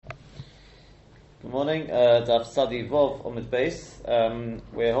Good morning. Daf Sadi Vov Omid Base.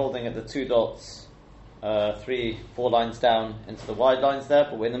 We're holding at the 2 dots, 3, 4 lines down into the wide lines there,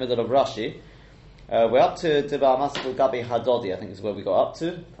 but we're in the middle of Rashi. We're up to Dibar Maskul Gabi Hadodi, I think is where we got up to,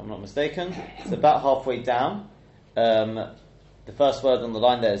 if I'm not mistaken. It's about halfway down. The first word on the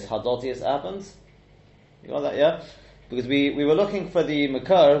line there is Hadodi, as it happens. You got that, yeah? Because we were looking for the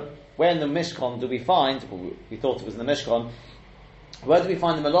Makar. Where in the Mishkan do we find, we thought it was in the Mishkan, where do we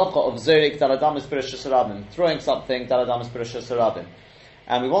find the Malacha of Zorik Daladamas Pirashus Rabim, throwing something Daladamas Pirashus Rabim?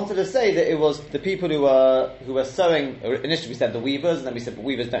 And we wanted to say that it was the people who were sewing. Initially we said the weavers, and then we said but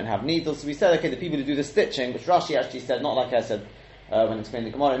weavers don't have needles. So we said, okay, the people who do the stitching, which Rashi actually said, not like I said when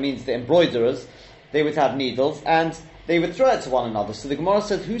explaining the Gemara, it means the embroiderers, they would have needles, and they would throw it to one another. So the Gemara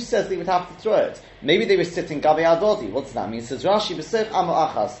said, who says they would have to throw it? Maybe they were sitting Gabi Adodi. What does that mean? It says Rashi, B'Seif Amo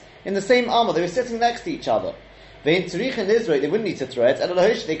Achas. In the same armor, they were sitting next to each other. In Tzarich and Israel, they wouldn't need to throw it, and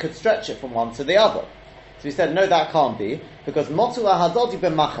they could stretch it from one to the other. So we said, no, that can't be, because Motu Ahadodi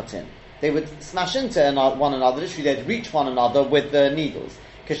b'machatin. They would smash into one another, literally they'd reach one another with the needles.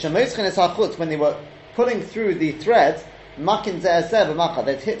 When they were pulling through the thread,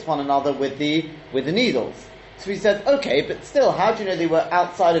 they'd hit one another with the needles. So we said, okay, but still, how do you know they were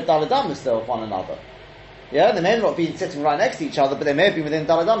outside of Daladamas still of one another? Yeah, they may not have been sitting right next to each other, but they may have been within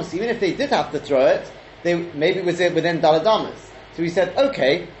Daladamas. Even if they did have to throw it, maybe it was within Daladamas. So we said,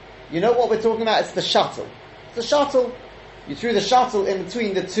 okay, you know what we're talking about? It's the shuttle. It's the shuttle. You threw the shuttle in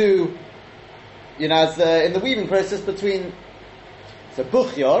between the two, as in the weaving process between. So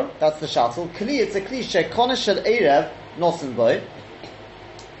Buchyor, that's the shuttle. Kli, it's a cliche. Konesh shel Erev Nosenboy.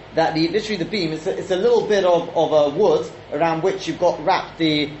 That literally the beam, it's a little bit of a wood around which you've got wrapped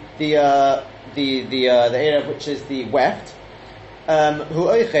the Erev, which is the weft. Hu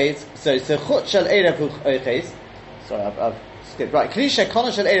oiches, so chut shel erev hu oiches. Sorry, I've skipped. Right, klishe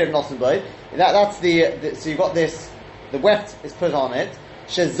kono shel erev nosenboy. That's the so you've got this. The weft is put on it.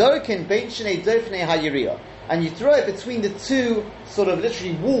 Shezorkin bein shnei dofnei hayiriya, and you throw it between the two sort of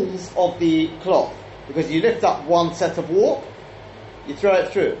literally walls of the cloth, because you lift up one set of warp, you throw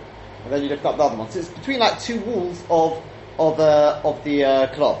it through, and then you lift up the other one. So it's between like two walls of the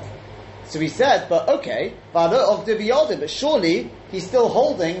cloth. So he said, but okay, but surely he's still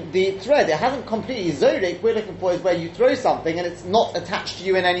holding the thread. It hasn't completely zodik. We're looking for is where you throw something and it's not attached to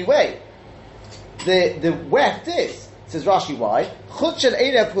you in any way. The weft is, says Rashi, why?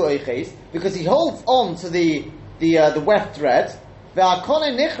 Because he holds on to the weft thread. And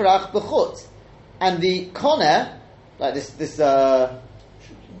the koner, like this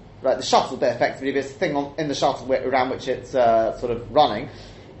right, the shuttle bit effectively, this thing in the shuttle around which it's sort of running,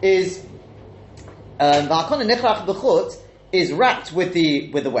 is is wrapped with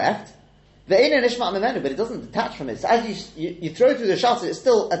the weft. But it doesn't detach from it. So as you throw through the shuttle, it's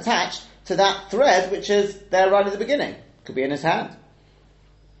still attached to that thread which is there right at the beginning. Could be in his hand.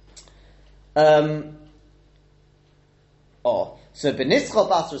 So b'nischal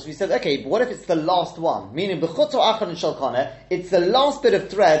basros, we said, okay, but what if it's the last one? Meaning b'chut achar and shalkana, it's the last bit of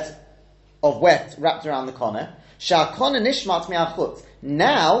thread of weft wrapped around the koner. Sha'kona nishmat mi'achut.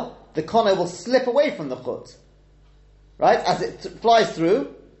 Now the koner will slip away from the chut, right? As it flies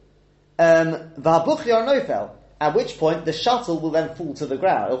through, v'habuchyor nofel. At which point the shuttle will then fall to the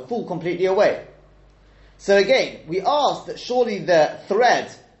ground. It'll fall completely away. So again, we asked that surely the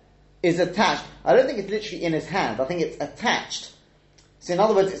thread is attached. I don't think it's literally in his hand. I think it's attached. So in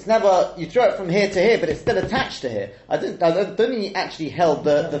other words, it's never, you throw it from here to here, but it's still attached to here. I don't think he actually held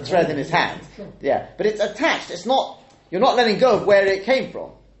the thread in his hand. Yeah, but it's attached. It's not, you're not letting go of where it came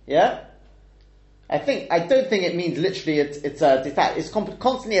from. Yeah? I don't think it means literally it's detached. It's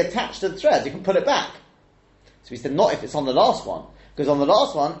constantly attached to the thread. You can put it back. So we said not if it's on the last one. Because on the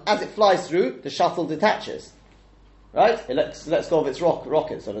last one, as it flies through, the shuttle detaches. Right? It lets go of its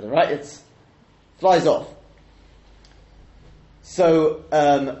rocket sort of thing, right? It flies off. So,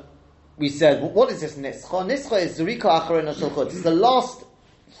 we said, well, what is this nischa? Nischa is zurika acharon shel. It's the last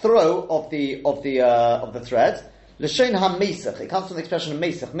throw of the thread. L'shein ha-mesach. It comes from the expression of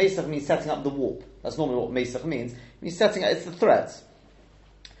mesach. Mesach means setting up the warp. That's normally what mesach means. It means setting up, it's the threads.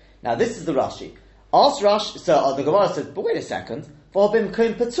 Now this is the Rashi. Ask Rashi, so the Gemara says, but wait a second. V'habim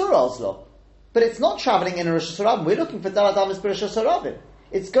koin patur alzlo. But it's not travelling in a Rosh Hashanah. We're looking for Daladamas b'Rosh Hashanah.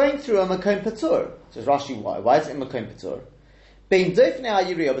 It's going through a Makom Patur. Says Rashi, why? Why is it in Makom Patur? Bein Dofnei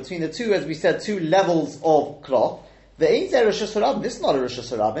HaYiriyah, between the two, as we said, two levels of cloth. The Ein Zeh Rosh Hashanah. This is not a Rosh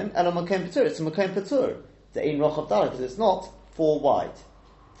Hashanah, and a Makom Patur. It's a Makom Patur. The Ein Rochav Dara, because it's not 4 wide.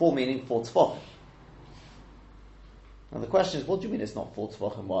 4 meaning 4 tzvachim. Now the question is, what do you mean it's not 4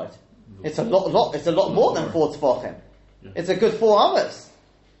 tzvachim wide? It's a lot more than 4 tzvachim. It's a good 4 amos.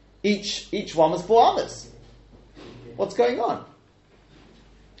 Each one was 4 amas. What's going on?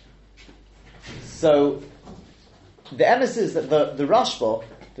 So the emes is that the Rashba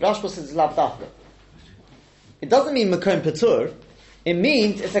says lav dafka. It doesn't mean makom patur. It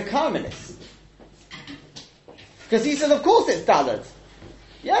means it's a karmelis. Because he says, of course it's dalad.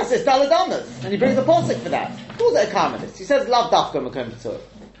 Yes, it's dalad amas, and he brings a posik for that. Of course it's a karmelis. He says lav dafka makom patur.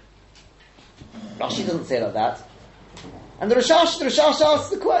 Rashi doesn't say like that. And the Rashash asks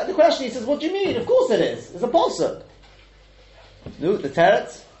the question. He says, "What do you mean? Of course it is. It's a posuk." No, the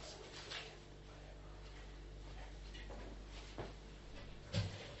Teretz.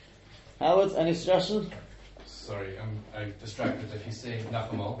 Howard, any suggestion? Sorry, I'm distracted. If you say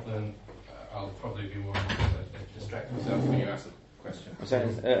Nachamal, then I'll probably be more distract myself when you ask the question. I'm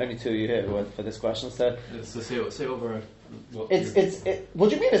saying only 2 of you here for this question. So say over. What do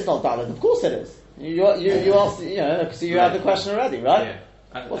you mean it's not valid? Of course it is. You asked, so you had the question already, right?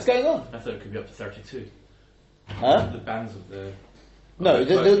 Yeah. What's going on? I thought it could be up to 32. Huh? The bands of the... No,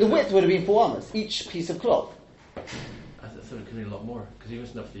 the width would have been 4 amas, each piece of cloth. I thought it could be a lot more, because even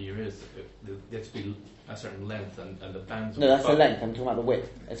enough the year is, they have to be a certain length, and the bands... No, that's the length, I'm talking about the width.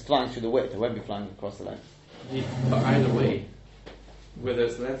 It's flying through the width, it won't be flying across the length. But either way, whether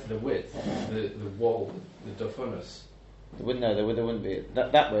it's the length or the width, the wall, the dofunus... There wouldn't be.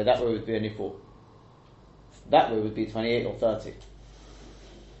 That way would be only 4. That way would be 28 or 30.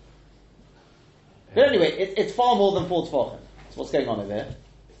 But anyway, it's far more than 4 tefachim. That's what's going on over here.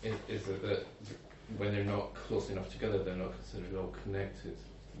 Is that when they're not close enough together, they're not considered all connected?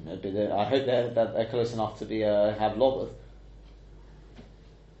 I hope that they're close enough to be have lobbers.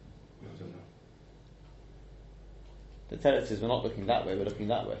 I don't know. The Teretz says we're not looking that way, we're looking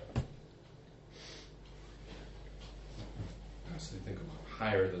that way. So they think of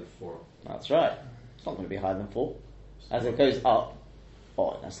higher than 4. That's right. It's not going to be higher than 4. As it goes up,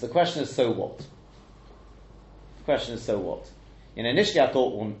 so the question is, so what? The question is, so what? Initially I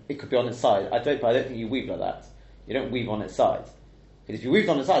thought, it could be on its side. I don't think you weave like that. You don't weave on its side. Because if you weaved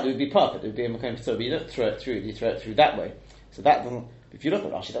on its side, it would be perfect. It would be a Makom Patur, but you don't throw it through. You throw it through that way. So that doesn't... If you look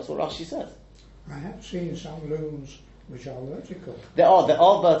at Rashi, that's what Rashi says. I have seen some looms which are vertical. There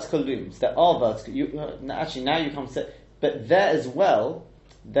are vertical looms. There are vertical... actually, now you come to... But there as well,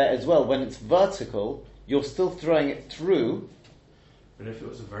 when it's vertical, you're still throwing it through. But if it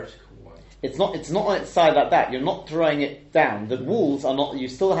was a vertical one, it's not on its side like that. You're not throwing it down. The walls are not. You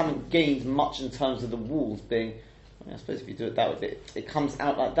still haven't gained much in terms of the walls being. I suppose if you do it that way, it comes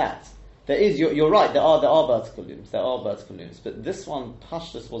out like that. There is. You're right. There are vertical looms. There are vertical looms. But this one,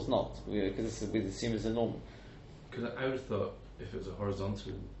 Pashtus, was not, because we assume it's a normal. Because I would have thought if it was a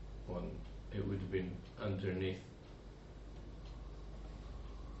horizontal one, it would have been underneath.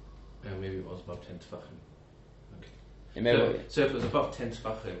 Maybe it was above 10 tefachim. Okay. So if it was above 10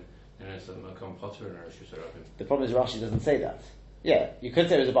 tefachim, then it's a Makom Patur and a Rosh Hashanah. The problem is Rashi doesn't say that. Yeah, you could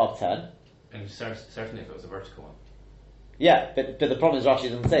say it was above 10. And certainly if it was a vertical one. Yeah, but the problem is Rashi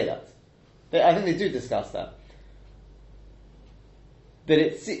doesn't say that. I think they do discuss that.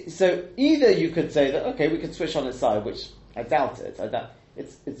 But so either you could say that, okay, we could switch on its side, which I doubt it.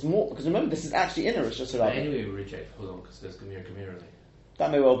 It's more, because remember, this is actually in a Rosh Hashanah. Anyway, we reject the whole on because there's Gemir Gemirally. That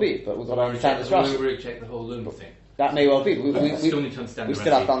may well be, but we've got to understand this Rashi. We reject the whole loom thing. That may well be. We still need to understand. We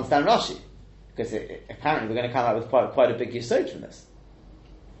still have to understand Rashi, because apparently we're going to come out with quite a big yesod from this.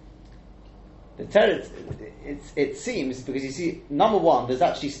 The Teretz, it seems, because you see, number one, there's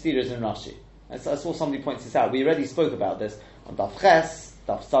actually steers in Rashi. I saw somebody point this out. We already spoke about this on Daf Ches,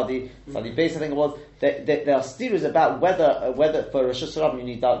 Daf Sadi Beis, I think it was. There are steers about whether for Rosh Hashanah you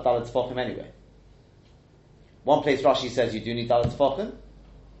need Dalet Tefachim anyway. One place Rashi says you do need Dalet Tefachim.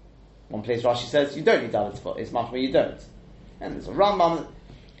 One place Rashi says you don't need Dalet Tefachim. It's much more you don't. And there's a Rambam,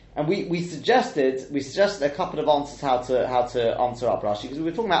 and we suggested a couple of answers how to answer up Rashi, because we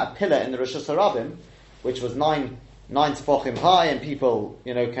were talking about a pillar in the Rosh Hashanah, which was 9 Tefachim high, and people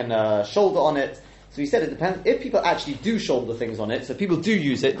can shoulder on it. So he said it depends. If people actually do shoulder things on it, so people do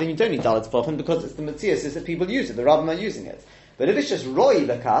use it, then you don't need Dalet Tefachim, because it's the Matthias is that people use it. The Rabbim are using it. But if it's just Roi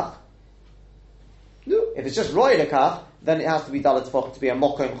Lekach, if it's just Roi Lekach, then it has to be Dalet Tefachim to be a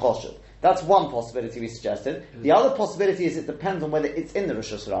Mokom Choshev. That's one possibility we suggested. The other possibility is it depends on whether it's in the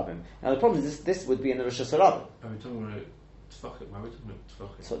Rosh Hashanah. Now the problem is this would be in the Rosh Hashanah. Are we talking about Tefachim? Why are we talking about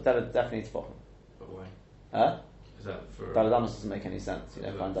Tefachim? So that definitely Tefachim. But why? Huh? Is that for... Dalet Amos doesn't make any sense. You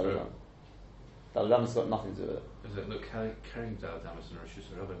don't find Dalet Amos. Dalet Amos has got nothing to do with it. Is it carrying Dalet Amos and Rosh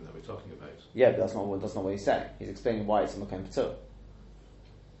Hashanah that we're talking about? Yeah, but that's not what he's saying. He's explaining why it's a Makom Patur.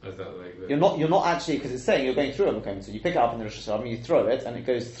 Is that like You're not actually, because it's saying you're going through a Makom Patur. You pick it up in the Rosh Hashanah, you throw it, and it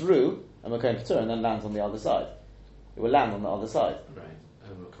goes through a Makom Patur and then lands on the other side. It will land on the other side. Right.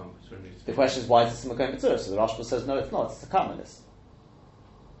 The question is, why is this a Makom Patur? So the Rashba says, no, it's not. It's a Karmelis.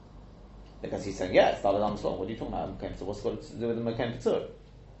 Because he's saying, yeah, it's Dalad Amslom. What are you talking about? Makom Patur? What's it got to do with the Makom Patur?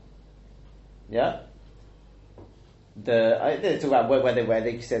 Yeah? They talk about where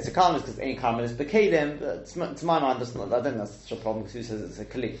they say it's a Karmelis because any Karmelis Bekedim. To my mind, I don't think that's such a problem because who says it's a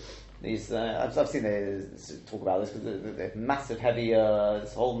Kli? I've seen they talk about this because they're massive, heavy,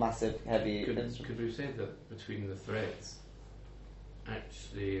 this whole massive, heavy instrument. Could we say that between the threads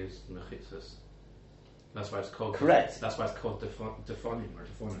actually is mechitzas? That's why it's called correct. That's why it's called defonim or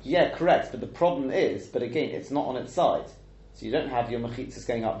defonis. Yeah, correct. But the problem is, but again, it's not on its side. So you don't have your mechitzas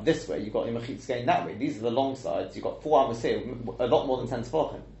going up this way. You've got your mechitzas going that way. These are the long sides. You've got 4 amos, a lot more than 10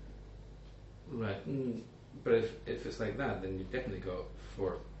 tefachim. Right. But if it's like that, then you've definitely got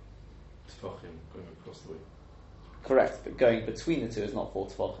 4 tefachim going across the way. Correct, but going between the two is not 4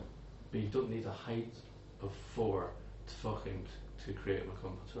 tefachim. But you don't need a height of 4 tefachim to create a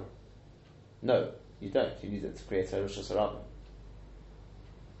makom patur. No, you don't. You need it to create a Rosh Hashanah.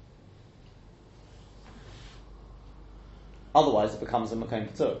 Otherwise, it becomes a makom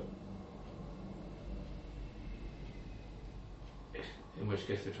patur. In which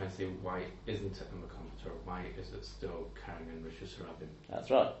case, they're trying to say, why isn't it a makom patur? Why is it still carrying in Rosh Hashanah? That's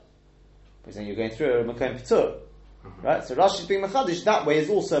right. Because then you're going through a makom patur. Right? So Rashi's being mechadish that way is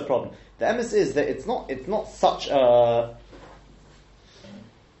also a problem. The emes is that it's not such a...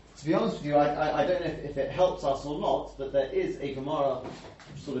 To be honest with you, I don't know if it helps us or not, but there is a Gemara,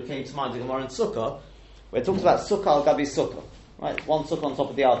 sort of came to mind, a Gemara in Sukkah, where it talks about Sukkah al-Gabi Sukkah, right? One Sukkah on top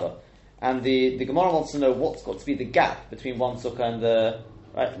of the other. And the Gemara wants to know what's got to be the gap between one Sukkah and the...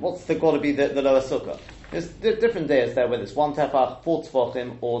 Right? What's got to be the lower Sukkah? There's different days there, whether it's 1 tefach, 4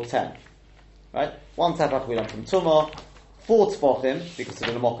 tefachim, or 10. Right? 1 tefach we learn from Tumah, 4 tefachim, because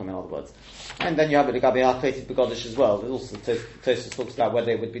of the Mokum in other words. And then you have it Gabi HaKetiv Begodish as well. There's also Tosfos talks about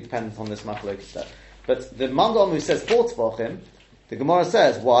whether it would be dependent on this Machlokes there. But the Mandam who says 4 tefachim, the Gemara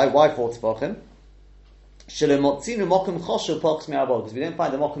says, why 4 tefachim? Because we don't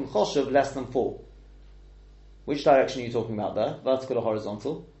find the Mokum Choshev less than 4. Which direction are you talking about there? Vertical or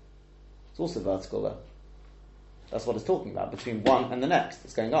horizontal? It's also vertical there. That's what it's talking about. Between one and the next,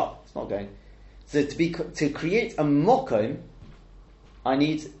 it's going up. It's not going. So to create a mokum, I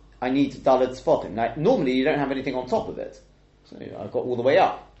need daled tefachim. Now, normally you don't have anything on top of it. So I've got all the way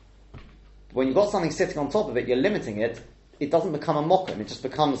up. But when you've got something sitting on top of it, you're limiting it. It doesn't become a mokum. It just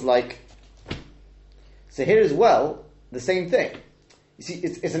becomes like. So here as well, the same thing. You see,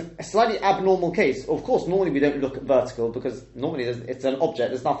 it's a slightly abnormal case. Of course, normally we don't look at vertical because normally it's an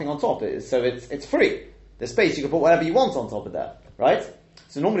object. There's nothing on top of it, so it's free. There's space. You can put whatever you want on top of that, right?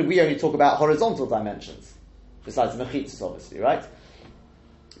 So normally we only talk about horizontal dimensions, besides the mechitzas, obviously, right?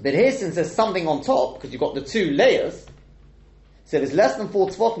 But here, since there's something on top, because you've got the 2 layers, so if it's less than 4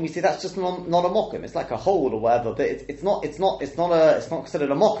 tefachim, we say that's just not a mokum. It's like a hole or whatever, but it's not considered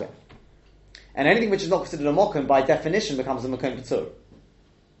a mokum. And anything which is not considered a mokum, by definition, becomes a mokum patur.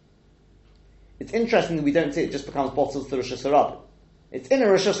 It's interesting that we don't say it just becomes bottles to Rosh Hashanah. It's in a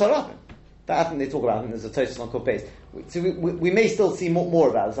Rosh Hashanah. That I think they talk about. I think there's a Tosfos on Kuf Beis. So we may still see more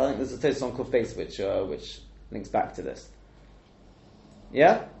about this. I think there's a Tosfos on Kuf Beis which links back to this.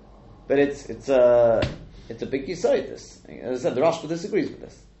 Yeah, but it's a big yesod. This, as I said, the Rashba disagrees with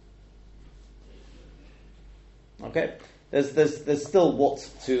this. Okay, there's still what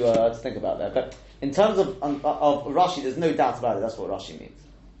to think about there. But in terms of Rashi, there's no doubt about it. That's what Rashi means.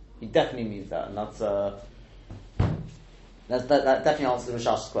 He definitely means that, and that definitely answers the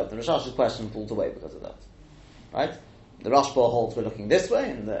Rashash's question. The Rashash's question falls away because of that, right? The Rashba holds we're looking this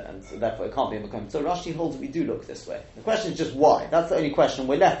way, and so therefore it can't be a Makom. So Rashi holds we do look this way. The question is just why. That's the only question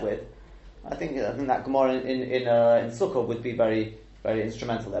we're left with. I think that Gemara in Sukkah would be very, very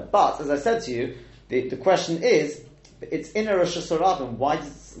instrumental there. But as I said to you, the question is, it's in a Rosh Hashanah.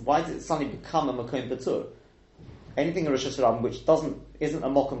 Why did it suddenly become a Makom Patur? Anything in Rosh Hashanah which isn't a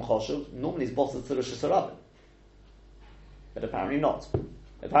Mokum Choshev normally is bottled to Rosh Hashanah. But apparently not.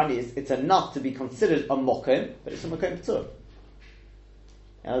 Apparently it's enough to be considered a mokum, but it's a mokum patur.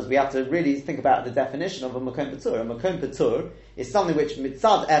 As we have to really think about the definition of a mokum patur. A mokum patur is something which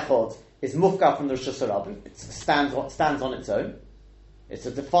mitzad echod is mufka from the Rosh Hashanah. It stands on its own. It's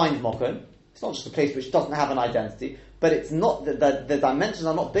a defined mokum. It's not just a place which doesn't have an identity, but it's not the dimensions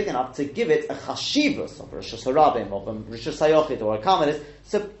are not big enough to give it a chashivus of a Rosh Hashanah, of a Rosh Hashanah or a Karmelis.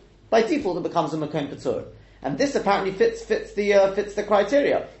 So by default it becomes a mokum patur. And this apparently fits the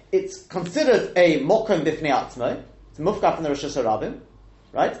criteria. It's considered a mokum bifnei atzmo. It's a mufka from the Rosh Hashanah,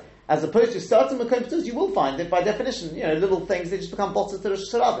 right? As opposed to certain mokum patur, you will find that by definition, little things they just become bottles to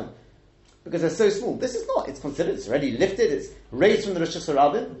Rosh Hashanah. because they're so small. This is not. It's considered. It's already lifted. It's raised from the Rosh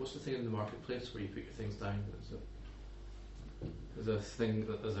Hashanah. What's the thing in the marketplace where you put your things down? There's a thing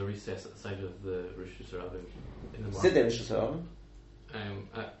that there's a recess at the side of the Rosh Hashanah in the market. Sit there, Rosh Hashanah.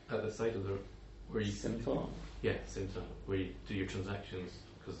 At the side of the where you Simcha. Yeah, Simcha, where you do your transactions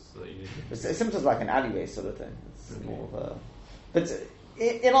because you need. Simcha's like an alleyway sort of thing. It's more of a. But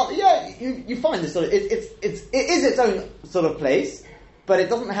you find this sort of it is its own sort of place, but it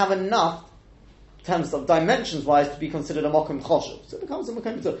doesn't have enough in terms of dimensions wise to be considered a mokum choshev. So it becomes a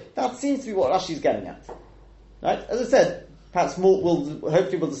mokum mitzvah. That seems to be what Rashi's getting at, right? As I said, perhaps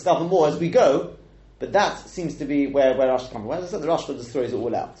hopefully we'll discover more as we go, but that seems to be where Rashi comes from. As I said, the Rashi just throws it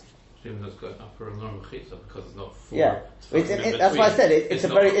all out. Even though it's got upper and lower mechitza because it's not full. Yeah, that's why I said it's a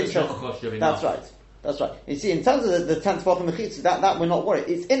very interesting. That's right. That's right. You see, in terms of the 10th Tefachim Mechitza, that we're not worried.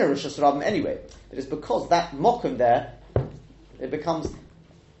 It's in a Rosh Hashanah anyway. But it's because that mokum there, it becomes.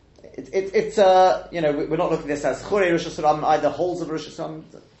 It's we're not looking at this as Chorei Rosh Hashanah, either holes of Rosh Hashanah.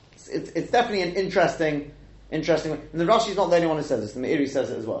 It's definitely an interesting one. And the Rashi is not the only one who says this. The Meiri says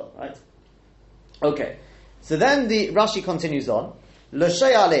it as well, right? Okay. So then the Rashi continues on.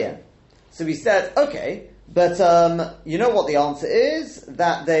 L'shei aleim. So we said, okay, but you know what the answer is?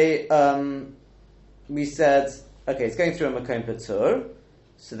 That they. We said, okay, it's going through a Makom Patur.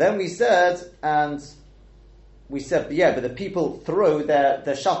 So then we said, but the people throw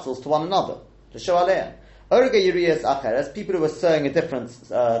their shuttles to one another. To show aleim. Orga yiriyas acheres, people who are sewing a different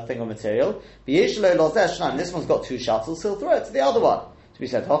thing of material. V'yeshlo lozeh shnayim, this one's got two shuttles, so he'll throw it to the other one. So we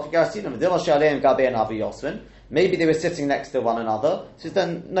said, maybe they were sitting next to one another. So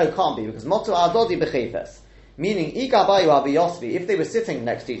then, no, can't be, because motu adodi b'chefes. Meaning, if they were sitting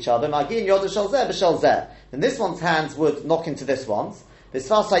next to each other, then this one's hands would knock into this one's. At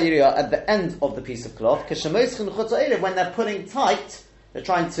the end of the piece of cloth, when they're pulling tight, they're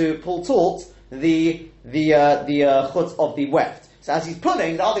trying to pull taut the chutz of the weft. So as he's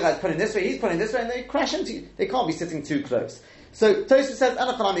pulling, the other guy's pulling this way, he's pulling this way, and they crash into. They can't be sitting too close. So Tosfos says,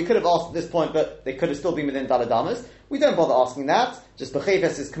 Anachanami could have asked at this point, but they could have still been within Daladamas. We don't bother asking that. Just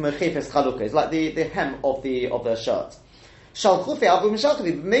b'chefes is k'mechefes chalukah. It's like the hem of the shirt.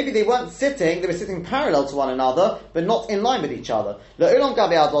 Maybe they weren't sitting; they were sitting parallel to one another, but not in line with each other. Maybe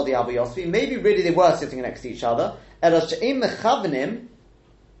really they were sitting next to each other, but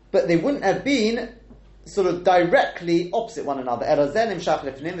they wouldn't have been sort of directly opposite one another.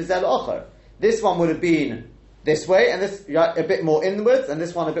 This one would have been this way, and this a bit more inwards, and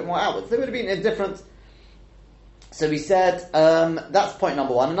this one a bit more outwards. They would have been in different. So we said that's point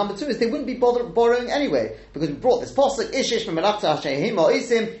number one, and number two is they wouldn't be borrowing anyway, because we brought this posuk ishish from melachta hashehim or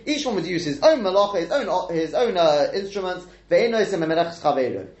isim. Each one would use his own malacha, his own instruments. Ve'enoisim emelachas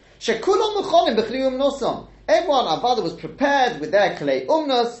chaveru. Shekulam mechonim b'chlium nosam. Everyone, our father, was prepared with their kalei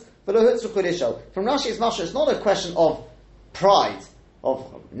umnos. From Rashi's mashal, it's not a question of pride, of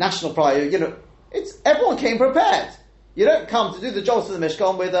national pride. It's everyone came prepared. You don't come to do the jobs for the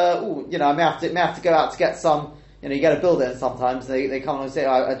Mishkan with I may have to go out to get some. You get a builder, and sometimes they come and say,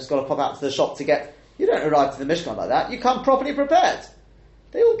 I just got to pop out to the shop to get. You don't arrive to the Mishkan like that. You come properly prepared.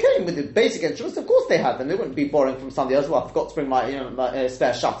 They all came with the basic instruments. Of course they had them. They wouldn't be borrowing from somebody else. Well, I forgot to bring my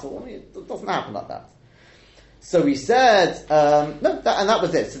spare shuttle. It doesn't happen like that. So we said and that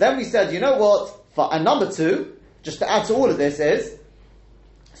was it. So then we said, you know what? And number two, just to add to all of this is,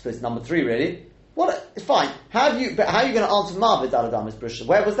 I suppose number three really. Fine. How are you going to answer Ma'avid Dalet Amos Bereshus?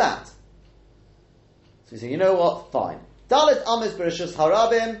 Where was that? So we say, you know what? Fine. Dalet Amos Bereshus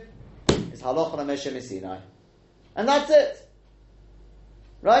Harabim is Halacha L'Moshe Sinai, and that's it.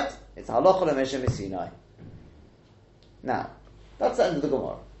 Right? It's Halacha L'Moshe Sinai. Now, that's the end of the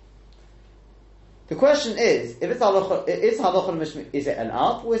Gemara. The question is, if it's Halacha, is it an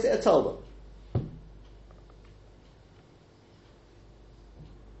Av or is it a Torah?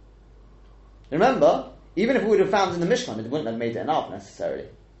 Remember, even if we would have found in the Mishkan, it wouldn't have made it an Av necessarily.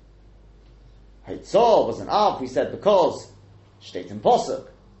 Heitzor was an Av, we said, because Shteit in Posuk.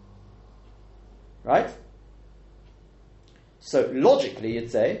 Right? So logically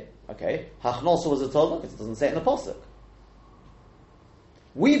you'd say, okay, Hachnosa was a Torah because it doesn't say it in the Posuk.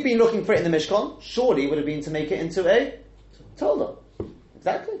 We've been looking for it in the Mishkan, surely it would have been to make it into a Torah.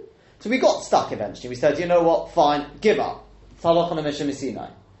 Exactly. So we got stuck eventually. We said, you know what, fine, give up. It's Halacha L'Moshe Sinai.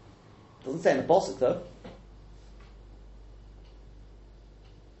 Doesn't say in the Posuk though.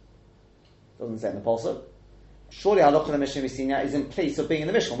 Doesn't say in the Posuk. Surely Halacha L'Moshe Sinai is in place of being in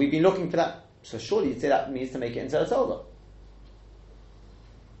the Mishkan. We've been looking for that. So surely you'd say that means to make it into a Torah.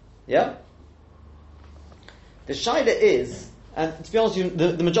 Yeah? The Shaila is, and to be honest with you,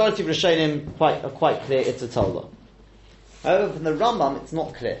 the majority of Rishonim are quite clear it's a Torah. However, from the Rambam it's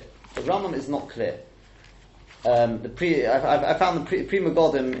not clear. The Rambam is not clear. I found the Pri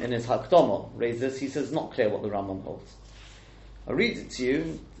Megadim in his Hakdama raised this. He says not clear what the Rambam holds. I'll read it to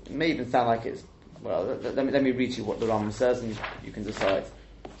you. It may even sound like it's let me read you what the Rambam says, and you can decide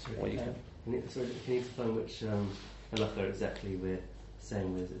what you can. So can you define which halacha exactly we're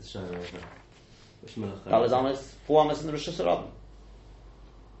saying with it's Shara over? Which halacha? Daled Amos, 4 Amos in the Rosh Hashanah.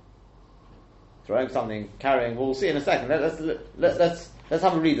 Throwing something, carrying. We'll see in a second. Let's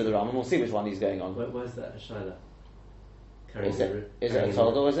have a read of the Rambam. We'll see which one he's going on. Where's that Shayla? Is it a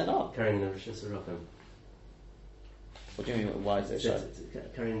Told or is it not? Carrying the Rosh Hashanah. What do you mean? Why is it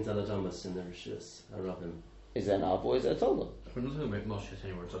Shayla? Carrying Daled Amos in the Rosh Hashanah. Is it an Av or is it a Told? We're not talking about Moshe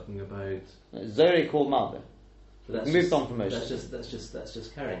anymore. We're talking about Zori called Malbeh. Moved on from Moshe. That's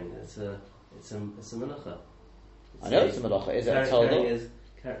just carrying. It's a melacha. I know it's a melacha. Is it a Told?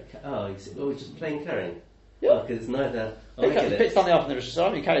 We're just plain carrying. Yeah, because it's neither. Pick something up in the Rosh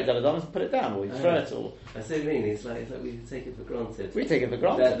Hashanah, you carry it down and put it down, or you throw it, or. I see what you mean. It's like we take it for granted. We take it for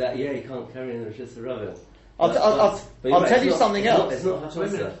granted. That you can't carry in the Rosh Hashanah. I'll tell you something else. It's not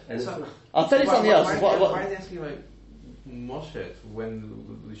Hafasa. I'll tell you something else. Why are they asking about Moshe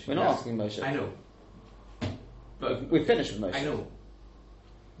when we should? We're not asking Moshe. I know. But we finished with Moshe. I know.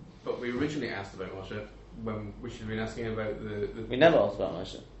 But we originally asked about Moshe when we should have been asking about the We never asked about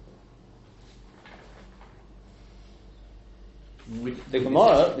Moshe. The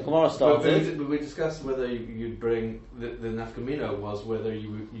Gemara started. But we discussed whether you'd bring the nafkamina was whether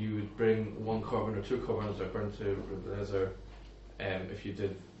you would bring one korban or two korbanos according to Lezer, if you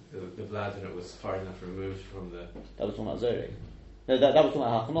did the blood and it was far enough removed from the. That was talking about Zori. No, that was talking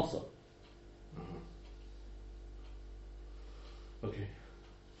about Hakanosa. Okay.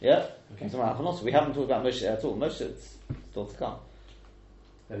 Yeah. Okay. Talking about Hakanosa. We haven't talked about Moshe at all. Moshe is still to come.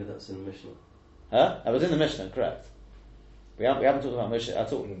 Maybe that's in the Mishnah. Huh? That was in the Mishnah, correct. We haven't talked about Moshe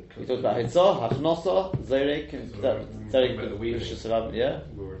at all. We talked about Hitzah, Hachnosa, Zerek, and Zerek. Yeah.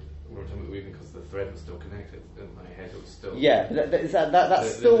 We were talking about the weaving because the thread was still connected. In my head, it was still. Yeah, but that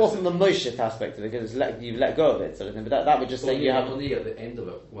still wasn't the Moshe aspect of it because you've let go of it, sort of thing. But that would just say you have only at the end of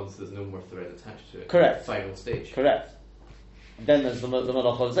it once there's no more thread attached to it. Correct. Final stage. Correct. Then there's the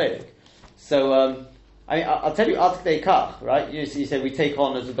Malach of Zerek. So. I'll tell you, Adkdei Kach, right? You say we take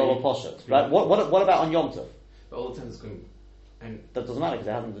on as a dollar poshet, right? What about on Yom Tov? But all the time it's going. And that doesn't matter because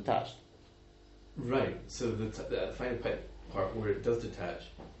it hasn't detached. Right. So the final part where it does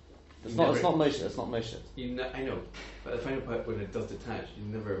detach. It's not Moshe. It's not Moshe. I know, but the final part when it does detach, you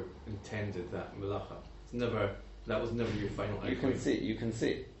never intended that melacha. It's never. That was never your final. You can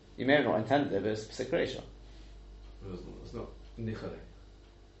see. You may have not intended it, but it's secretion. It's not nichale.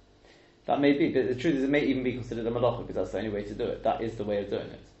 That may be, but the truth is, it may even be considered a melacha because that's the only way to do it. That is the way of doing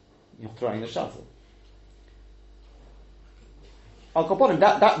it. You're throwing the shuttle. Al Kaponim,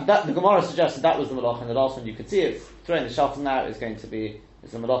 that the Gemara suggested that was the malacha, and the last one you could see it. Throwing the shuttle now is going to be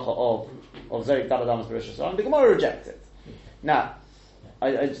the malacha of Zerek Daled Amos B'Rosh Hashanah. The Gemara rejects it. Now,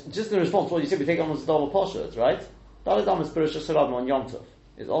 I just in response to what you said, we take on as double poshut, right? Daled Amos B'Rosh Hashanah on Yom Tov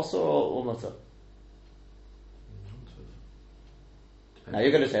is also or mutter. Now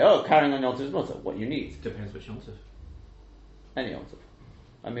you're going to say, carrying on Yom Tov is mutter. What you need depends which Yom Tov. Any Yom Tov.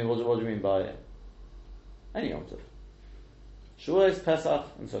 I mean, what do you mean by any Yom Tov? Shavuos, Pesach,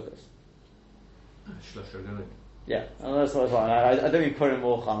 and Sukkot. Yeah, that's what I don't mean Purim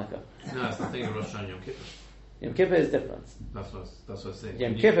or Hanukkah. No, it's the thing of Rosh Hashanah and Yom Kippur. Yom Kippur is different. That's what I was saying.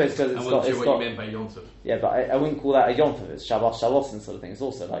 Yom Kippur is because I wasn't sure what you meant by Yom Tov. Yeah, but I wouldn't call that a Yom Tov. It's Shabbos and sort of thing. It's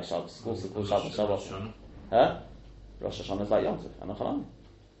also like Shabbos. It's also called Shabbos. Huh? Rosh Hashanah is like Yom Tov. And Chanami.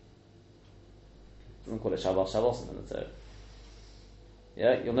 Doesn't call it Shabbos in the Torah.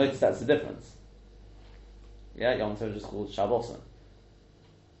 Yeah, you'll notice that's the difference. Yeah, Yom Tov is just called Shabbos.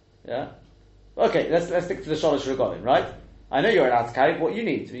 Yeah? Okay, let's stick to the Shalosh Regalim, right? I know you're allowed to carry what you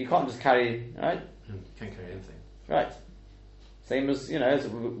need. You can't just carry, right? You can't carry anything. Right. Same as, as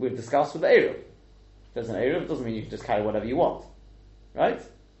we've discussed with the Eruv. If there's an Eruv, it doesn't mean you can just carry whatever you want. Right?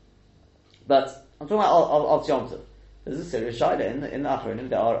 But, I'm talking about Al Yom Tov. There's a serious shayla in the Achronim.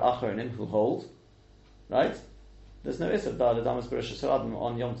 There are Achronim who hold, right? There's no Isser Daled Amos B'Rosh Hashanah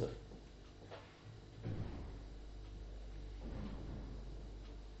on Yom Tov.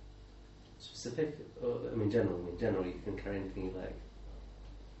 Specific, general you can carry anything you like.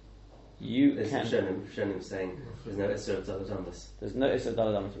 There's can. Shonim saying there's no Isser of Daled Amos. There's no Isser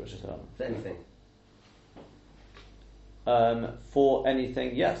Daled Amos B'Rosh Hashanah. For anything. For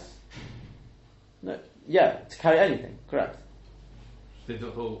anything, yes. No, yeah, to carry anything, correct. They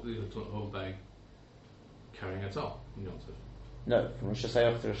don't hold by carrying at all. No, from Rosh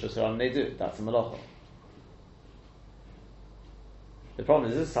Hashanah to Rosh Hashanah they do. That's a malacha. The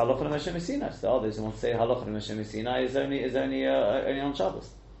problem is this halacha l'Moshe Messina. So others who want to say halacha l'Moshe Messina is only on Shabbos.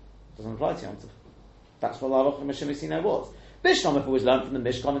 It doesn't apply to Yom Tov. That's what the halacha l'Moshe Messina was. Bishlam, if it was learned from the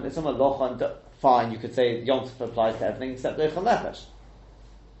Mishkan, and it's on halacha, and fine, you could say Yom Tov applies to everything except Eichel Nefesh.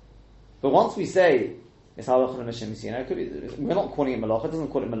 But once we say it's halacha l'Moshe Messina, it could be, we're not calling it malacha. It doesn't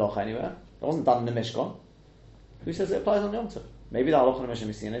call it malacha anywhere. It wasn't done in the Mishkan. Who says it applies on Yom Tov? Maybe the halacha l'Moshe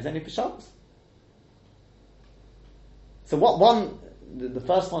Messina is only for Shabbos. So the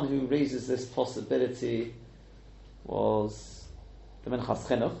first one who raises this possibility was the Minchas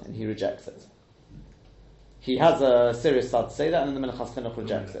Chinuch, and he rejects it. He has a serious start to say that, and then the Minchas Chinuch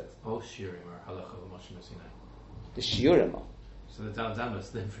rejects it. All shiurim are halacha l'Moshe Messina. The shiurim are. So the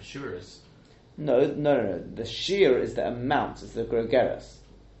Daladamas then for sure is... No. The shear is the amount, it's the grogeres.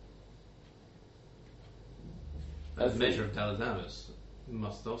 The measure of Daladamas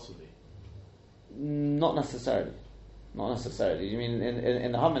must also be. Not necessarily. You mean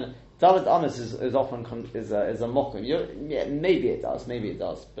in the Haman, Dalad Amas is often is a mokum. Yeah, maybe it does. But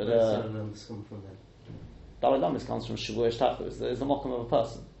Where does Dalad Amas come from then? Dalad Amas comes from Shavuot Shtachu. It's a mokum of a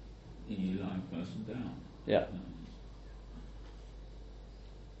person. You lie a person down. Yeah.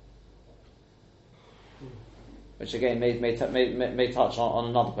 Which again may touch on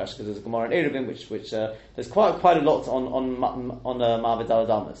another question, because there's a Gemara in Eruvin which there's quite a lot on Ma'avid Dalad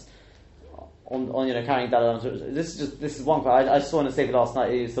Amas. On carrying Dalad Amas. This is one part I saw in a sefer last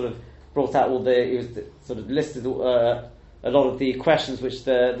night. He sort of brought out sort of listed a lot of the questions which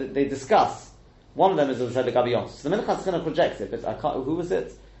they discuss. One of them is, as I said, the Gabi Yom Tov. So the Minchas Chinuch rejects it, but who was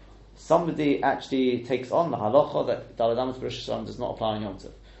it? Somebody actually takes on the halacha that Dalad Amas B'Rosh Hashanah does not apply on Yom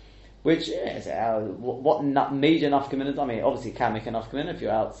Tov. Which is, what major nafka. I mean, obviously can make a nafka if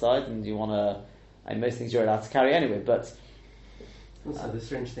you're outside and you want to, and most things you're allowed to carry anyway, but... Also, the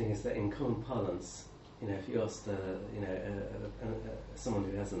strange thing is that in common parlance, if you asked, someone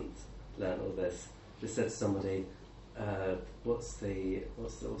who hasn't learned all this, just said to somebody, what's the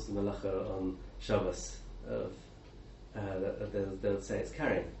malacha on Shabbos? They'll say it's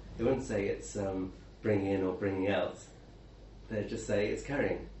carrying. They wouldn't say it's bringing in or bringing out. They'd just say it's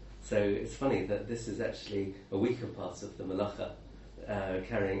carrying. So it's funny that this is actually a weaker part of the malacha,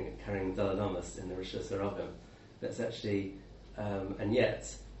 carrying Dalad Amas in the Rosh Hashanah. That's actually, and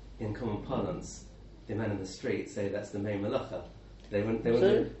yet, in common parlance, the men in the street say that's the main malacha. They wouldn't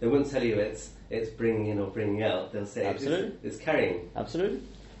tell you it's bringing in or bringing out. They'll say it's carrying. Absolutely.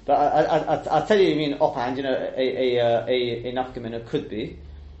 But I'll tell you, offhand, a nafkamina could be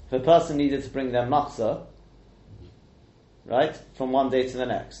if a person needed to bring their matzah, right, from one day to the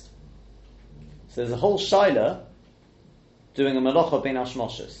next. So there's a whole shaila doing a malacha bein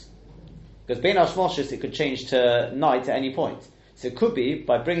hashmoshes. Because bein hashmoshes, it could change to night at any point. So it could be,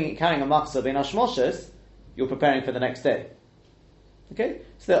 by carrying a matzah bein hashmoshes, you're preparing for the next day. Okay?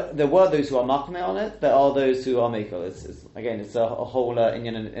 So there were those who are makmeh on it, there are those who are mekel. It's a whole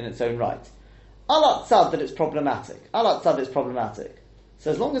inyan in its own right. Al tzad that it's problematic. So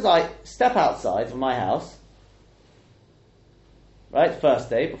as long as I step outside of my house, right, first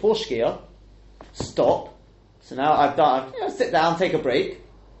day, before Shkia, stop. So now I've done, sit down, take a break.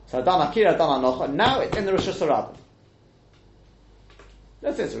 So I've done Akira, I've done Anocha. Now it's in the Rosh Hashanah.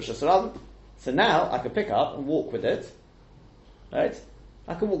 Let's say it's Rosh Hashanah. So now I can pick up and walk with it. Right?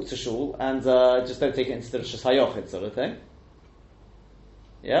 I can walk to shul and just don't take it into the Rosh Hashanah sort of thing.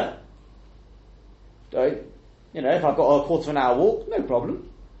 Yeah? If I've got a quarter of an hour walk, no problem.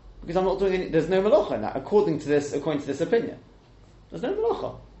 Because I'm not doing any, there's no malacha in that, according to this opinion. There's no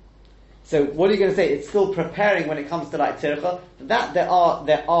malacha. So what are you going to say? It's still preparing when it comes to like tircha. That there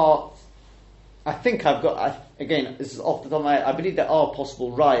are. I think again, this is off the top of my head. I believe there are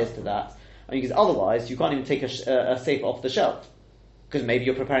possible rayas to that. Because otherwise, you can't even take a sefer off the shelf because maybe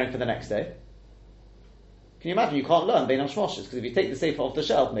you're preparing for the next day. Can you imagine? You can't learn bein hashmoshes because if you take the sefer off the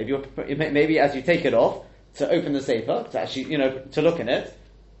shelf, maybe as you take it off to open the sefer to actually to look in it.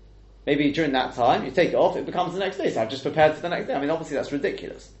 Maybe during that time you take it off, it becomes the next day. So I've just prepared for the next day. I mean, obviously that's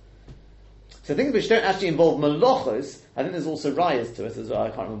ridiculous. So things which don't actually involve malachos, I think there's also rayas to it as well. I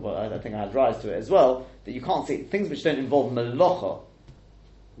can't remember. I think I had rayas to it as well. That you can't see things which don't involve malacha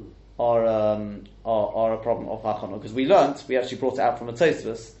are a problem of hachana, because we actually brought it out from a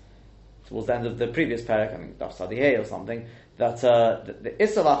Tosfos towards the end of the previous parak, I think Daf Sadihei or something, that the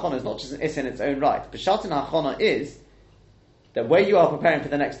issa of hachana is not just an issa in its own right. Pshat in hachana is that where you are preparing for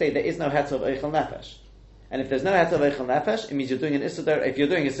the next day, there is no heter of eichel nefesh. And if there's no heter of eichel nefesh, it means you're doing an issa. If you're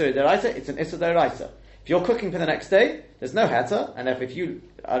doing a issa deraisa, it's an issa deraisa. If you're cooking for the next day, there's no heter, and if you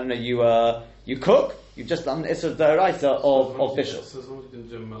cook, you've just done an issa deraisa of bishul. So as long as you didn't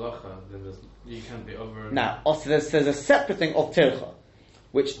do malacha, then you can't be over. Now, also there's a separate thing of tircha.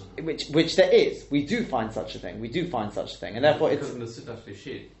 which there is. We do find such a thing. And therefore because it's in the Sudat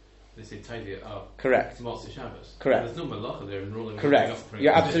Lishit, they say tidy it up. correct. It's Motzi Shabbos. Correct. There's no malacha there in rolling Correct. everything up.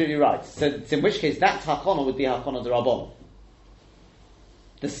 You're absolutely right. So in which case, that hachana would be hachana d'Rabbanan.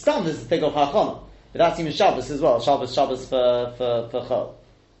 The stam is the thing of hachana, but that's even Shabbos as well. Shabbos for Chol.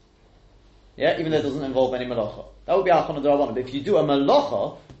 Yeah, even though it doesn't involve any malacha, that would be hachana d'Rabbanan. But if you do a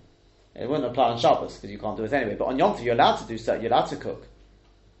malacha, it wouldn't apply on Shabbos because you can't do it anyway. But on Yom Tov, you're allowed to do so. You're allowed to cook.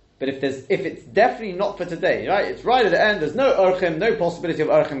 But if it's definitely not for today, right? It's right at the end. There's no urchim, no possibility of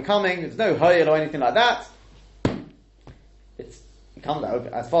urchim coming. There's no hayel or anything like that. It comes out,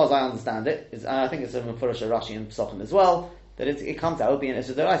 as far as I understand it, and I think it's a Mefurish Rashi and Pesachim as well, that it comes out being it's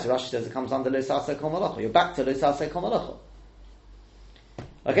a deraisa. Rashi says it comes under lo saseh kol malacha. You're back to lo saseh kol malacha.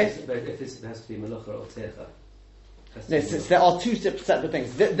 Okay. But if it has to be malacha or techa. There are two separate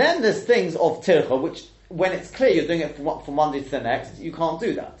things. Then there's things of tircha, which when it's clear you're doing it from one day to the next, you can't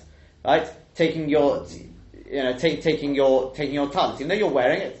do that, right? Taking your talis, even though you're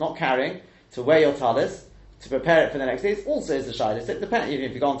wearing it, it's not carrying. To wear your talis, to prepare it for the next day, it also is a shayla. So it depends. Even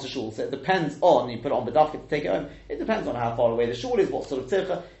if you go on to shul, so it depends on you put it on bedafka to take it home. It depends on how far away the shul is, what sort of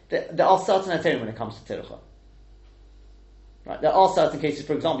tircha. There are certain aterim when it comes to tircha. Right? There are certain cases.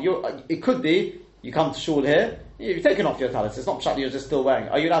 For example, it could be you come to shul here. You've taken off your talis. It's not you're just still wearing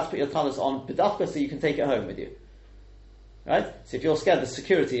it. Are you allowed to put your talis on bedafka so you can take it home with you? Right? So if you're scared the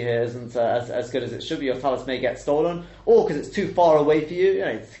security here isn't as good as it should be, your talis may get stolen, or because it's too far away for you,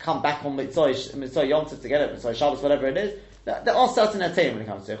 to come back on Mitzvah Yom Tov to get it, Mitzvah Shabbos, whatever it is. There are certain ateim when it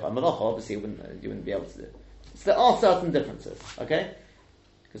comes to Malacha. Obviously, you wouldn't be able to do it. So there are certain differences, okay?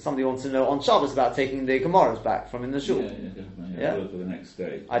 Because somebody wants to know on Shabbos about taking the Gemaras back from in the shul. Yeah, definitely. Yeah? For the next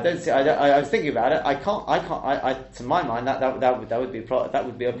day. I don't see. I was thinking about it. I can't. To my mind, that would be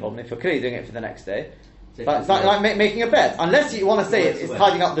a problem if you're clearly doing it for the next day. But it's like making a bed, unless you want to say it's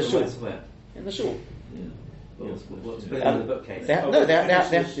tidying up the shul. In the shul. Yeah. What's put in the bookcase? They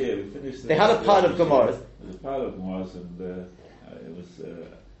had a pile of Gemaras. There was a pile of Gemaras, and it was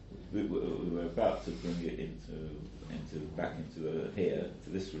we were about to bring it back into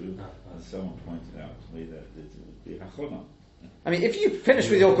this room, and someone pointed out to me that it would be hachona. I mean, if you finish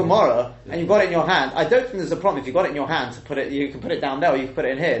with your Gemara and you've got it in your hand, I don't think there's a problem if you've got it in your hand to put it. You can put it down there, or you can put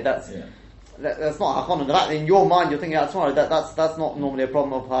it in here. That's not hachana. That in your mind you're thinking out tomorrow. That's not normally a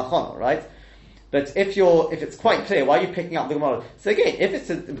problem of hachana, right? But if it's quite clear, why are you picking up the Gemara? So again, if it's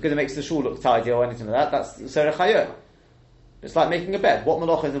because it makes the shul look tidy or anything like that, that's serech hayom. It's like making a bed. What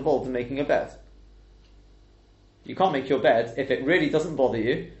malacha is involved in making a bed? You can't make your bed if it really doesn't bother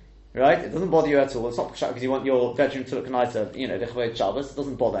you, right? It doesn't bother you at all. It's not because you want your bedroom to look nicer, Lechvei Shabbos. It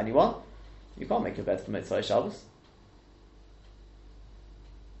doesn't bother anyone. You can't make a bed for Mitzvah Shabbos.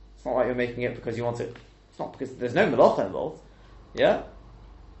 It's not like you're making it because you want it. It's not because there's no malacha involved. Yeah?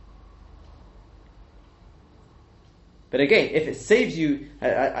 But again, if it saves you,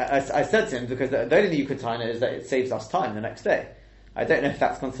 I said to him, because the only thing you could tie in it is that it saves us time the next day. I don't know if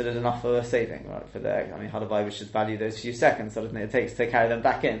that's considered enough of a saving, right? For Halabai, we should value those few seconds that it takes to carry them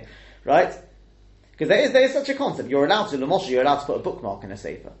back in, right? Because there is such a concept. You're allowed to put a bookmark in a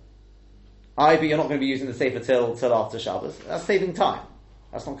sefer. But you're not going to be using the sefer till after Shabbos. That's saving time.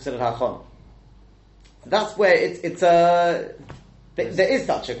 That's not considered hachon. So that's where there is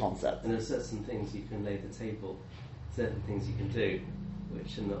such a concept. And there are certain things you can lay the table, certain things you can do,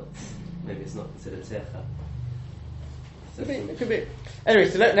 which are not, maybe it's not considered techa. It could be. Anyway,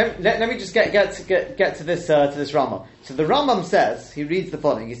 so let me just get to this Rambam. So the Rambam says, he reads the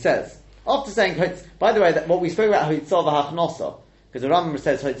following. He says, after saying, by the way, that what we spoke about Hoitzah v'Hachnosa, because the Rambam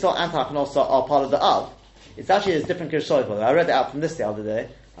says Hoitzah and Hachnosa are part of the Av. It's actually a different Kirshoy. I read it out from this the other day.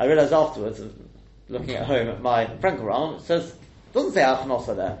 I realised afterwards, looking at home at my Frankel Rambam, it says, it doesn't say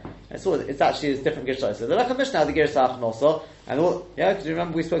Hachnosa there. It's actually a different Kirshoy. So the Lechem Mishnah the Gersa Hachnosa, and because you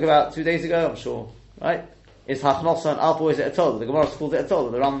remember we spoke about 2 days ago, I'm sure, right? Is Hachnosa an Alp or is it a Tola? The Gemara called it a Tola.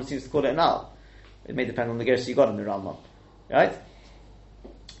 The Rambam seems to call it an Alp. It may depend on the Gersa you got in the Rambam. Right?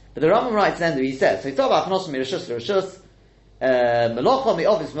 But the Rambam writes then, he says, he talks about Hachnosa mirashus l'rashus, Melocha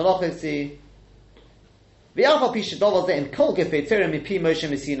mi'ovis melocha v'alfa pi shedoval ze in kol gefei Torah mipi Moshe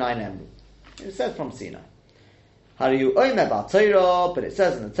miSinai nemru. It says from Sinai. Hariyu oimer ba'Torah, but it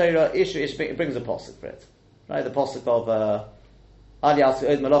says in the Torah, it brings a posuk for it. Right? The posuk of Stop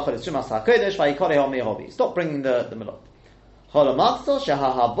bringing the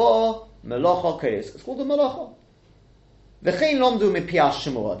melocha. It's called the melocha.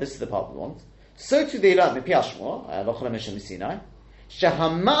 This is the part we want. So too they learn mipi hashmua. Lochel Moshe miSinai.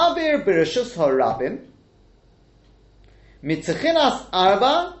 Shehamavir b'reshus harabim mitzichinas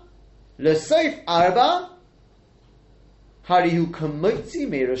arba lesoif arba Harihu kamotzi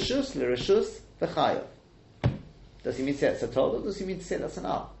merashus lerashus v'chayav. Does he mean to say it's a Torah, or does he mean to say that's an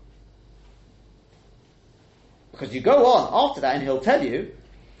Av? Because you go on after that and he'll tell you,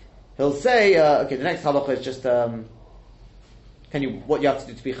 he'll say, okay, the next halacha is just, what you have to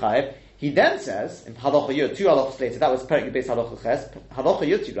do to be chayiv. He then says, in halacha yud, 2 halachas later, that was Perek Beis halacha ches, halacha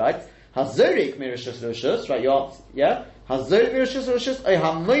yud, he writes, hazorik mirashus l'rashus, right, yeah? Hazorik mirashus l'rashus, oy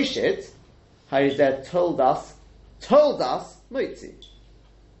hamoshit, harizeh told us, moitzi.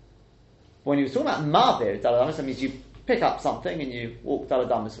 When he was talking about ma'avir, daladamis, that means you pick up something and you walk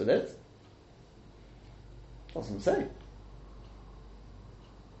daladamis with it. Doesn't say.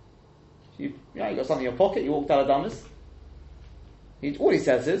 You got something in your pocket, you walk daladamis. All he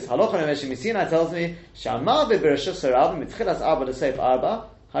says is, Halacha Nemeshe Misina tells me, Sha'ma'avir b'rashus harav mitchilas arba l'seif arba,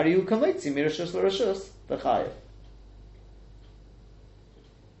 harihu kamitzi mirashus l'rashus v'chayev.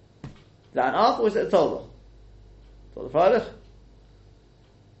 Is that an Av or is it a Torah? Torah Freilich?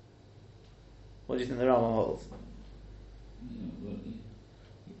 What do you think the Rambam holds?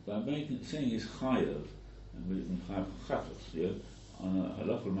 By saying he's chayav, and we can chayav chafetz, yeah, on a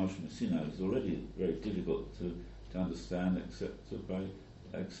halacha Moshe Messina is already very difficult to understand, except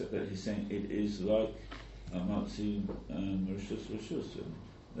that he's saying it is like Amatzi Rishus Rishus, and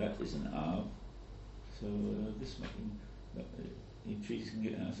that is an Av. So this making he treating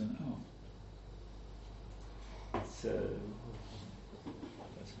it as an Av.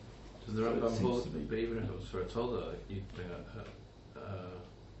 Does the Rambam hold, but even if it was for a Torah, you'd bring a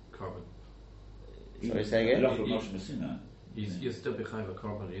carbon? Sorry, say again? You'd still be chayav a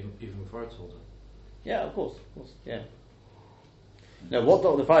carbon even for a Torah. Yeah, of course, yeah. No, what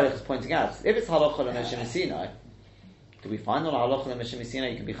the Freilich is pointing out, if it's halacha l'Moshe Sinai, do we find on halacha l'Moshe Sinai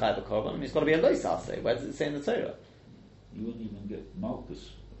you can be chayav a carbon? I mean, it's got to be a lois asay. Where does it say in the Torah? You wouldn't even get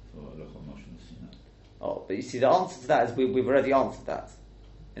malchus for halacha Moshe Sinai. Oh, but you see, the answer to that is we've already answered that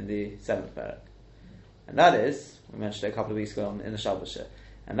in the 7th parak, and that is, we mentioned it a couple of weeks ago in the Shabbos Shir,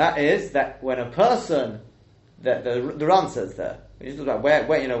 and that is that when a person, the Ram says there, when you talk about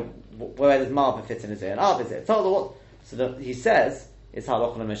where does Marva fit in, is it an Av, is it a Torah, what? So he says it's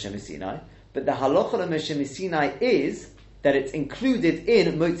halacha l'Moshe Sinai, but the halacha l'Moshe Sinai is that it's included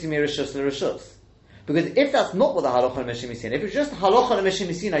in motzi mirashus l'rashus. Because if that's not what the halacha l'Moshe Sinai, if it's just halacha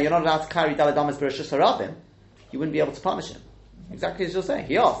l'Moshe Sinai, you're not allowed to carry daladamas b'rashus harabim, you wouldn't be able to punish him. Exactly as you're saying.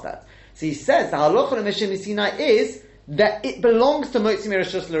 He asked that. So he says the halacha l'Moshe Sinai is that it belongs to motzi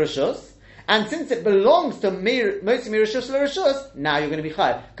mirashus l'rashus, and since it belongs to motzi mirashus l'rashus, now you're going to be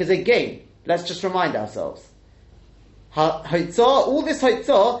chayav. Because again, let's just remind ourselves. All this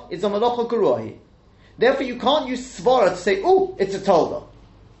haitzah is a malacha geruahi. Therefore, you can't use svara to say, "Oh, it's a tolda."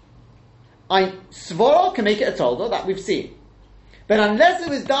 Svara can make it a tolda, that we've seen. But unless it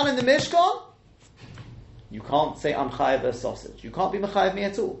was done in the Mishkan, you can't say I'm chayav a sausage. You can't be mechayav me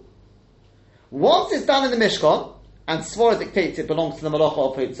at all. Once it's done in the Mishkan and svara dictates it belongs to the malacha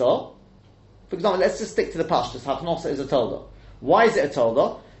of haitzah. For example, let's just stick to the pashtus. Hachnosa is a tolda. Why is it a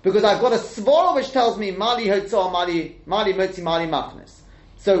tolda? Because I've got a svara which tells me mali hotzah, mali motzi, mali machnes.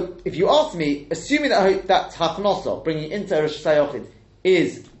 So if you ask me, assuming that hachnosa, bringing into Rosh Hashanah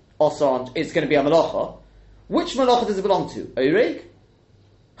is osar, it's going to be a malacha, which malacha does it belong to? Oireg,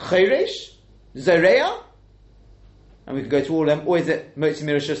 Cheresh, Zoreya, and we could go to all of them. Or is it motzi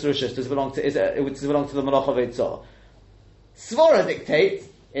mirashus rishus? Does it belong to? Does it belong to the malacha of hotzah? Svara dictates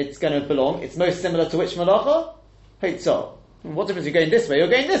it's going to belong. It's most similar to which malacha? Hotzah. What difference are you going this way? You're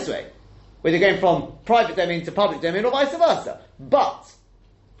going this way. Whether you're going from private domain to public domain or vice versa. But,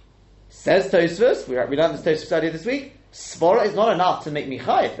 says Tosfos, we learned this Tosfos study this week, svara is not enough to make me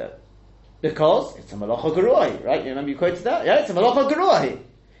chayiv though. Because it's a malacha geruahi, right? You remember you quoted that? Yeah, it's a malacha geruahi.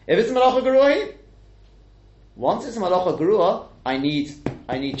 If it's a malacha geruahi, once it's a malacha gerua, I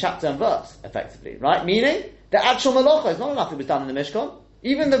need chapter and verse, effectively, right? Meaning, the actual malacha is not enough if it was done in the Mishkan.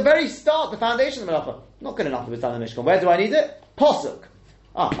 Even the very start, the foundation of the malacha, not good enough if it was done in the Mishkan. Where do I need it? Posuk.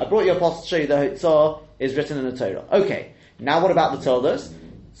 I brought you a posuk to show you the Hotzah is written in the Torah. Okay, now what about the Toldos?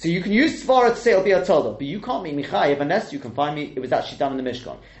 So you can use Svara to say it'll be a Toldah, but you can't make me chayiv unless you can find me it was actually done in the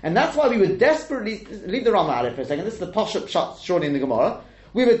Mishkan. And that's why we would desperately, leave the Rama out of it for a second, this is the Pashup Pshat shortly in the Gemara,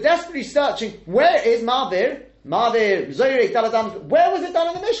 we were desperately searching, where is Ma'avir, Zoyrek, Daladam, where was it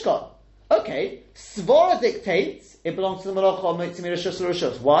done in the Mishkan? Okay, Svara dictates it belongs to the Malacha of Motzi Mirashus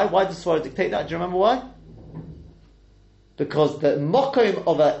Rishus. Why? Why does Svara dictate that? Do you remember why? Because the mokom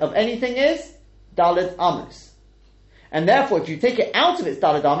of anything is Daled Amos. And therefore, if you take it out of its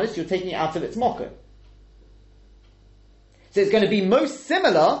Daled Amos, you're taking it out of its mokom. So it's going to be most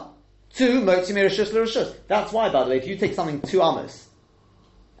similar to Motzi Mirashus Rishus. That's why, by the way, if you take something 2 Amos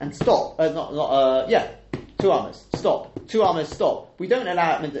and stop, 2 2 amas, stop. 2 amas, stop. We don't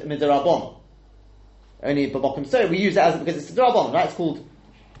allow it midrabanan. Only in Babokim Sori, we use it as because it's a drabanan, right? It's called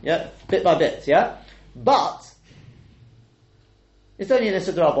bit by bit, But it's only in a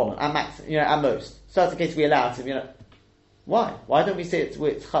drabanan at max, at most. So that's the case we allow it. Why? Why don't we say it's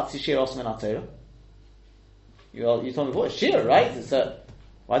chatzi shir osman atera? You told me before it's shir, right?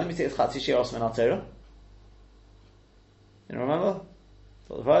 Why don't we say it's chatzi shir osman atera? You remember?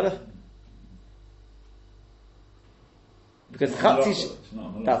 Because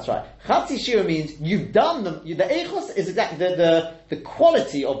that's right. Chatzi shira means you've done the eichos is exactly the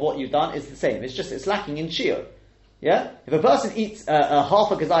quality of what you've done is the same. It's lacking in shir. Yeah. If a person eats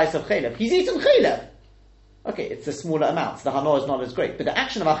half a gazayis of chaylev, he's eaten chaylev. Okay, it's a smaller amount, so the hano is not as great, but the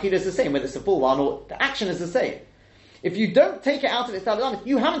action of achila is the same, whether it's a full one or the action is the same. If you don't take it out of its tabadan,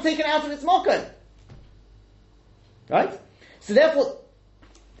 you haven't taken it out of its mokken. Right? So therefore,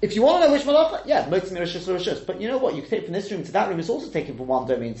 if you want to know which malacha, motzim rishus or rishus. But you know what? You can take from this room to that room. It's also taken from one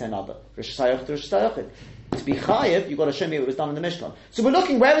domain to another. Rishus hayachid to rishus hayachid. To be chayiv, you've got to show me it was done in the Mishkan. So we're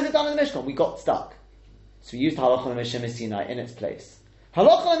looking, where was it done in the Mishkan? We got stuck. So we used halacha l'mishem Sinai in its place.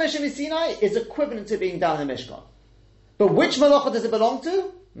 Halacha l'mishem Sinai is equivalent to being done in the Mishkan. But which malacha does it belong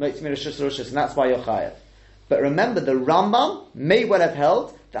to? Motzim rishus or rishus, and that's why you're chayiv. But remember, the Rambam may well have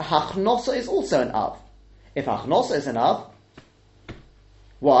held that hachnosa is also an av. If hachnosa is an av,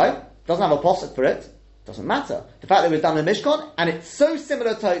 why? Doesn't have a posuk for it. Doesn't matter. The fact that it was done in the Mishkan and it's so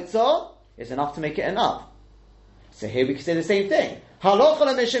similar to Hitzah is enough to make it enough. So here we can say the same thing. Halacha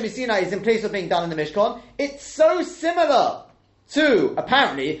l'mishem Sinai is in place of being done in the Mishkan. It's so similar to,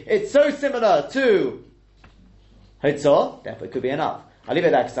 apparently, it's so similar to Hitzah, therefore it could be enough. I'll leave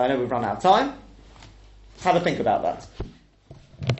it there because I know we've run out of time. Have a think about that.